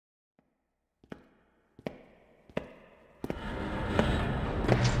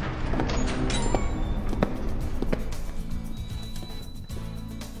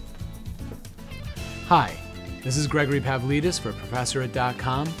Hi, this is Gregory Pavlidis for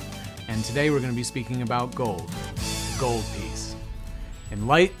Professorate.com, and today we're going to be speaking about gold, the gold piece. In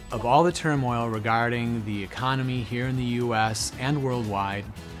light of all the turmoil regarding the economy here in the US and worldwide,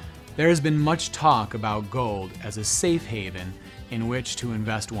 there has been much talk about gold as a safe haven in which to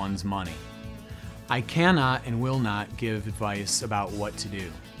invest one's money. I cannot and will not give advice about what to do.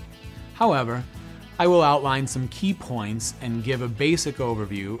 However, I will outline some key points and give a basic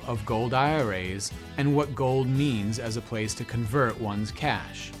overview of gold IRAs and what gold means as a place to convert one's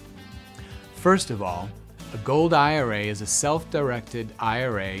cash. First of all, a gold IRA is a self-directed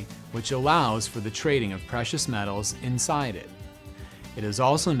IRA which allows for the trading of precious metals inside it. It is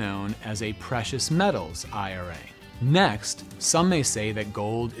also known as a precious metals IRA. Next, some may say that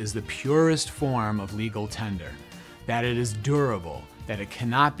gold is the purest form of legal tender, that it is durable, that it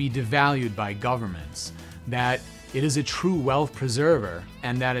cannot be devalued by governments, that it is a true wealth preserver,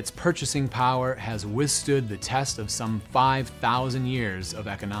 and that its purchasing power has withstood the test of some 5,000 years of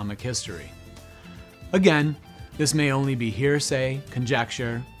economic history. Again, this may only be hearsay,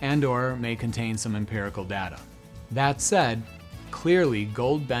 conjecture, and/or may contain some empirical data. That said, clearly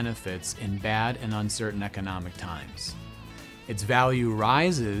gold benefits in bad and uncertain economic times. Its value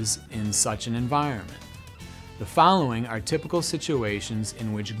rises in such an environment. The following are typical situations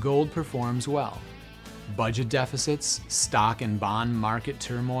in which gold performs well: budget deficits, stock and bond market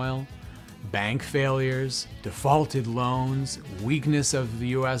turmoil, bank failures, defaulted loans, weakness of the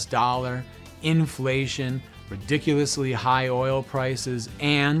US dollar, inflation, ridiculously high oil prices,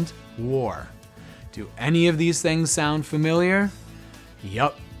 and war. Do any of these things sound familiar?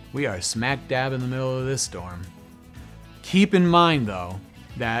 Yup, we are smack dab in the middle of this storm. Keep in mind, though,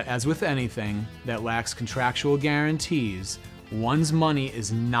 that as with anything that lacks contractual guarantees, one's money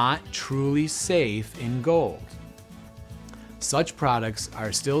is not truly safe in gold. Such products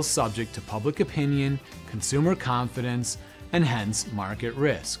are still subject to public opinion, consumer confidence, and hence market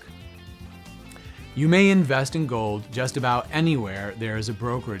risk. You may invest in gold just about anywhere there is a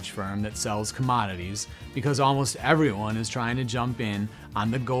brokerage firm that sells commodities, because almost everyone is trying to jump in on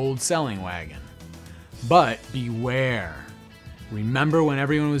the gold selling wagon. But beware. Remember when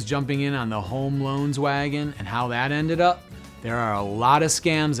everyone was jumping in on the home loans wagon and how that ended up? There are a lot of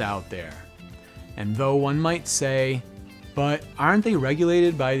scams out there. And though one might say, but aren't they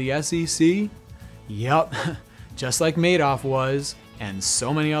regulated by the SEC? Yup, just like Madoff was, and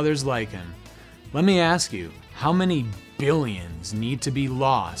so many others like him. Let me ask you, how many billions need to be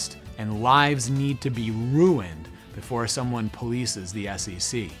lost and lives need to be ruined before someone polices the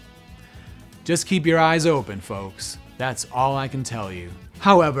SEC? Just keep your eyes open, folks. That's all I can tell you.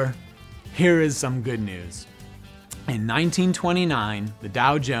 However, here is some good news. In 1929, the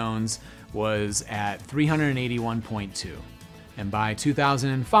Dow Jones was at 381.2, and by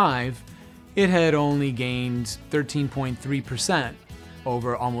 2005, it had only gained 13.3%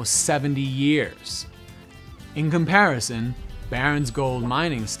 over almost 70 years. In comparison, Barron's gold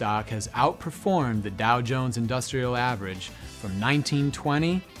mining stock has outperformed the Dow Jones Industrial Average from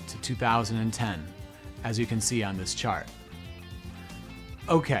 1920 to 2010, as you can see on this chart.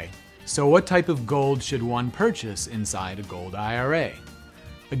 Okay, so what type of gold should one purchase inside a gold IRA?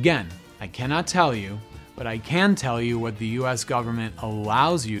 Again, I cannot tell you, but I can tell you what the US government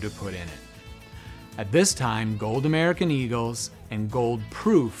allows you to put in it. At this time, gold American Eagles and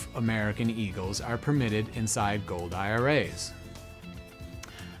gold-proof American Eagles are permitted inside gold IRAs.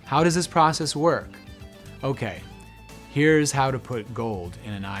 How does this process work? Okay, here's how to put gold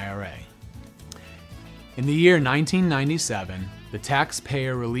in an IRA. In the year 1997, the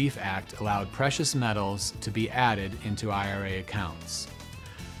Taxpayer Relief Act allowed precious metals to be added into IRA accounts.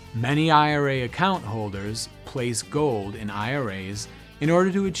 Many IRA account holders place gold in IRAs in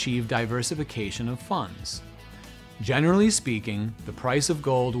order to achieve diversification of funds. Generally speaking, the price of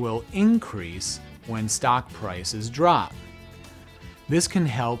gold will increase when stock prices drop. This can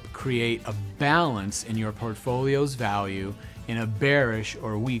help create a balance in your portfolio's value in a bearish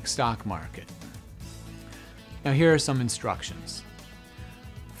or weak stock market. Now here are some instructions.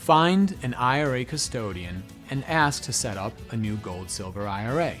 Find an IRA custodian and ask to set up a new gold-silver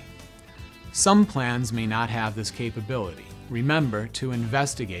IRA. Some plans may not have this capability. Remember to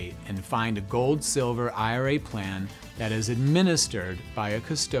investigate and find a gold-silver IRA plan that is administered by a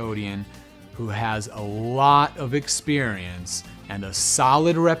custodian who has a lot of experience and a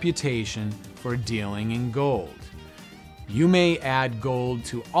solid reputation for dealing in gold. You may add gold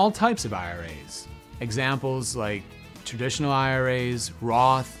to all types of IRAs. Examples like traditional IRAs,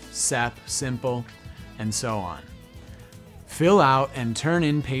 Roth, SEP, Simple, and so on. Fill out and turn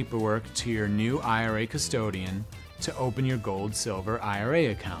in paperwork to your new IRA custodian to open your gold-silver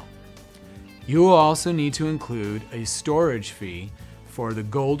IRA account. You will also need to include a storage fee for the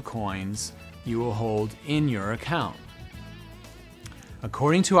gold coins you will hold in your account.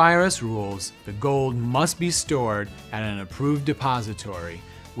 According to IRS rules, the gold must be stored at an approved depository,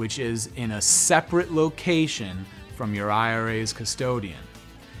 which is in a separate location from your IRA's custodian.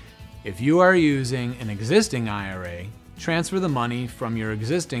 If you are using an existing IRA, transfer the money from your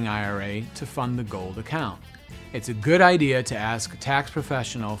existing IRA to fund the gold account. It's a good idea to ask a tax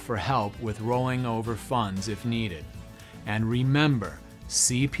professional for help with rolling over funds if needed. And remember,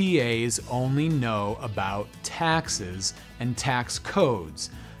 CPAs only know about taxes and tax codes,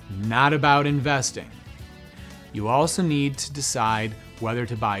 not about investing. You also need to decide whether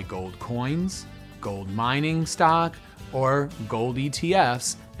to buy gold coins, gold mining stock, or gold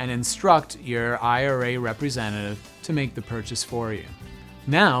ETFs and instruct your IRA representative to make the purchase for you.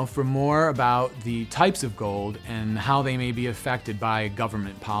 Now for more about the types of gold and how they may be affected by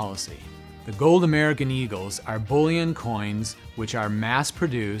government policy. The gold American Eagles are bullion coins which are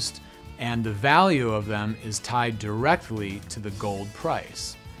mass-produced, and the value of them is tied directly to the gold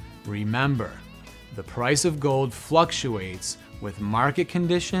price. Remember, the price of gold fluctuates with market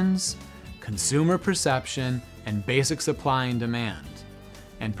conditions, consumer perception, and basic supply and demand.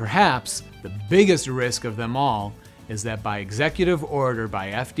 And perhaps the biggest risk of them all is that by executive order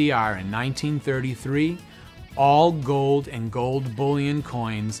by FDR in 1933, all gold and gold bullion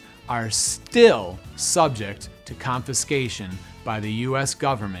coins are still subject to confiscation by the US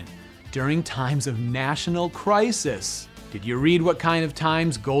government during times of national crisis. Did you read what kind of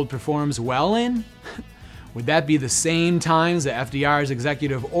times gold performs well in? Would that be the same times that FDR's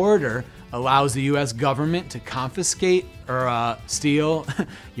executive order allows the US government to confiscate or steal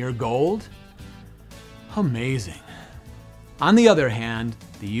your gold? Amazing. On the other hand,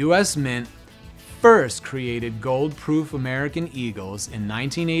 the US Mint first created gold-proof American Eagles in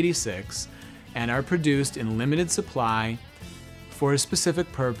 1986 and are produced in limited supply for a specific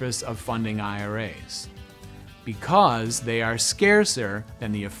purpose of funding IRAs. Because they are scarcer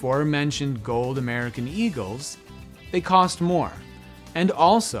than the aforementioned gold American Eagles, they cost more, and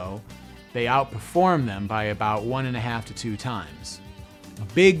also they outperform them by about 1.5 to 2 times.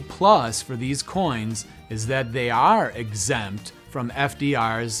 A big plus for these coins is that they are exempt from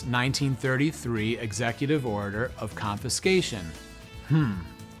FDR's 1933 executive order of confiscation.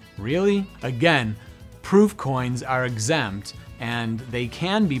 Really? Again, proof coins are exempt and they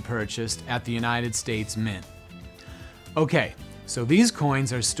can be purchased at the United States Mint. Okay, so these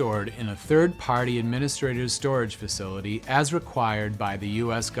coins are stored in a third-party administrator's storage facility as required by the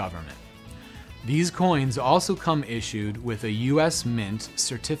US government. These coins also come issued with a US Mint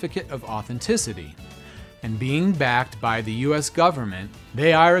Certificate of Authenticity, and being backed by the US government,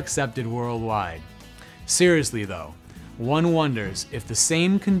 they are accepted worldwide. Seriously though, one wonders if the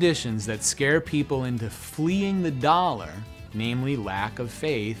same conditions that scare people into fleeing the dollar, namely lack of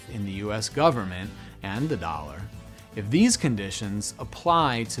faith in the US government and the dollar, if these conditions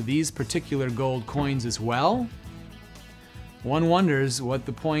apply to these particular gold coins as well, one wonders what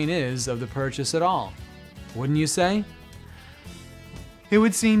the point is of the purchase at all, wouldn't you say? It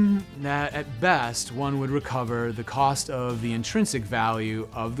would seem that at best one would recover the cost of the intrinsic value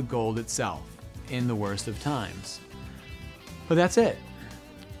of the gold itself in the worst of times. But that's it.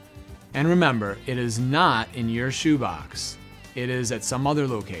 And remember, it is not in your shoebox. It is at some other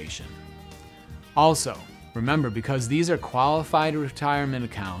location. Also, remember, because these are qualified retirement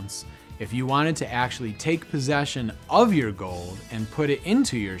accounts, if you wanted to actually take possession of your gold and put it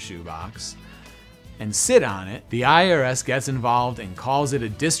into your shoebox and sit on it, the IRS gets involved and calls it a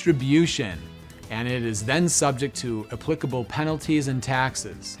distribution, and it is then subject to applicable penalties and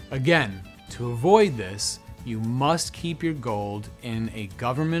taxes. Again, to avoid this, you must keep your gold in a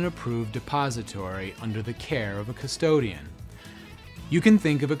government-approved depository under the care of a custodian. You can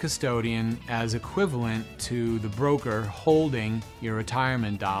think of a custodian as equivalent to the broker holding your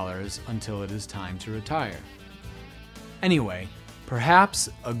retirement dollars until it is time to retire. Anyway, perhaps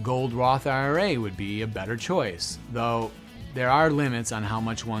a gold Roth IRA would be a better choice, though there are limits on how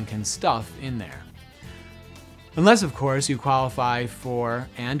much one can stuff in there. Unless, of course, you qualify for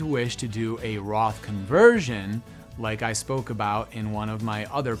and wish to do a Roth conversion like I spoke about in one of my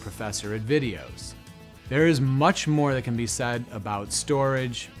other professorate videos. There is much more that can be said about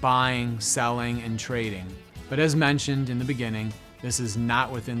storage, buying, selling, and trading, but as mentioned in the beginning, this is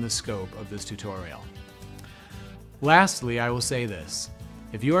not within the scope of this tutorial. Lastly, I will say this.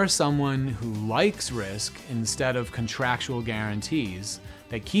 If you are someone who likes risk instead of contractual guarantees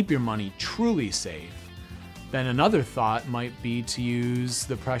that keep your money truly safe, then another thought might be to use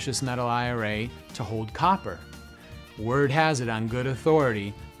the precious metal IRA to hold copper. word has it on good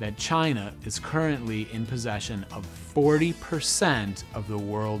authority that China is currently in possession of 40% of the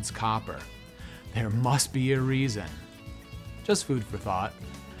world's copper. There must be a reason. Just food for thought.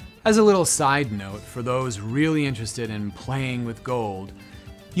 As a little side note, for those really interested in playing with gold,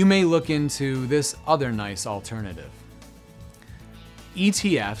 you may look into this other nice alternative.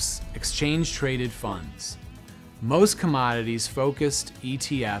 ETFs, exchange-traded funds. Most commodities-focused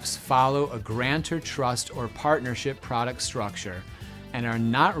ETFs follow a grantor trust or partnership product structure and are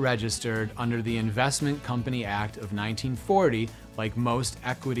not registered under the Investment Company Act of 1940 like most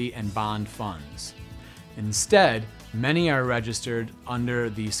equity and bond funds. Instead, many are registered under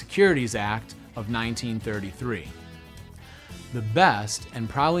the Securities Act of 1933. The best and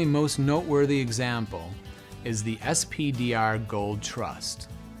probably most noteworthy example is the SPDR Gold Trust.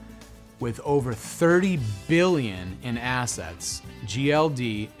 With over $30 billion in assets,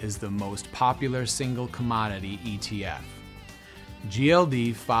 GLD is the most popular single commodity ETF.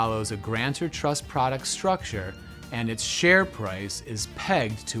 GLD follows a grantor trust product structure, and its share price is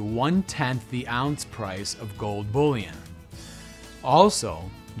pegged to 1/10 the ounce price of gold bullion. Also,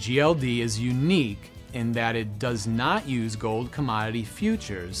 GLD is unique in that it does not use gold commodity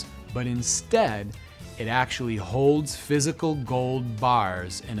futures, but instead it actually holds physical gold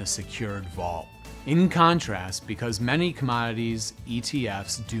bars in a secured vault. In contrast, because many commodities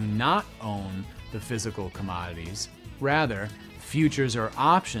ETFs do not own the physical commodities, rather, futures or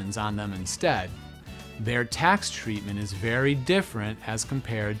options on them instead, their tax treatment is very different as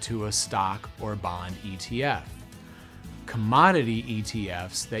compared to a stock or bond ETF. Commodity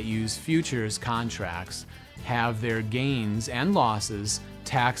ETFs that use futures contracts have their gains and losses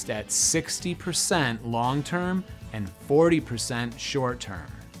taxed at 60% long-term and 40% short-term.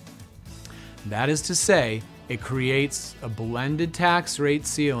 That is to say, it creates a blended tax rate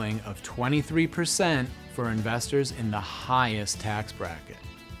ceiling of 23% for investors in the highest tax bracket.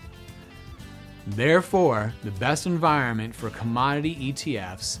 Therefore, the best environment for commodity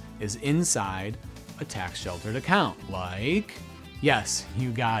ETFs is inside a tax-sheltered account, like, yes,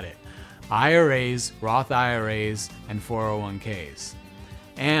 you got it, IRAs, Roth IRAs, and 401ks.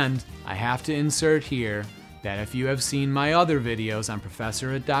 And I have to insert here that if you have seen my other videos on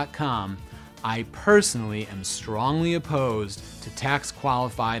professorit.com, I personally am strongly opposed to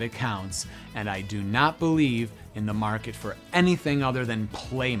tax-qualified accounts, and I do not believe in the market for anything other than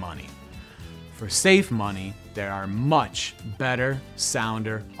play money. For safe money, there are much better,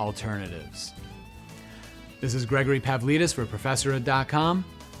 sounder alternatives. This is Gregory Pavlidis for professorit.com.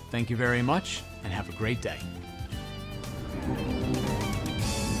 Thank you very much, and have a great day.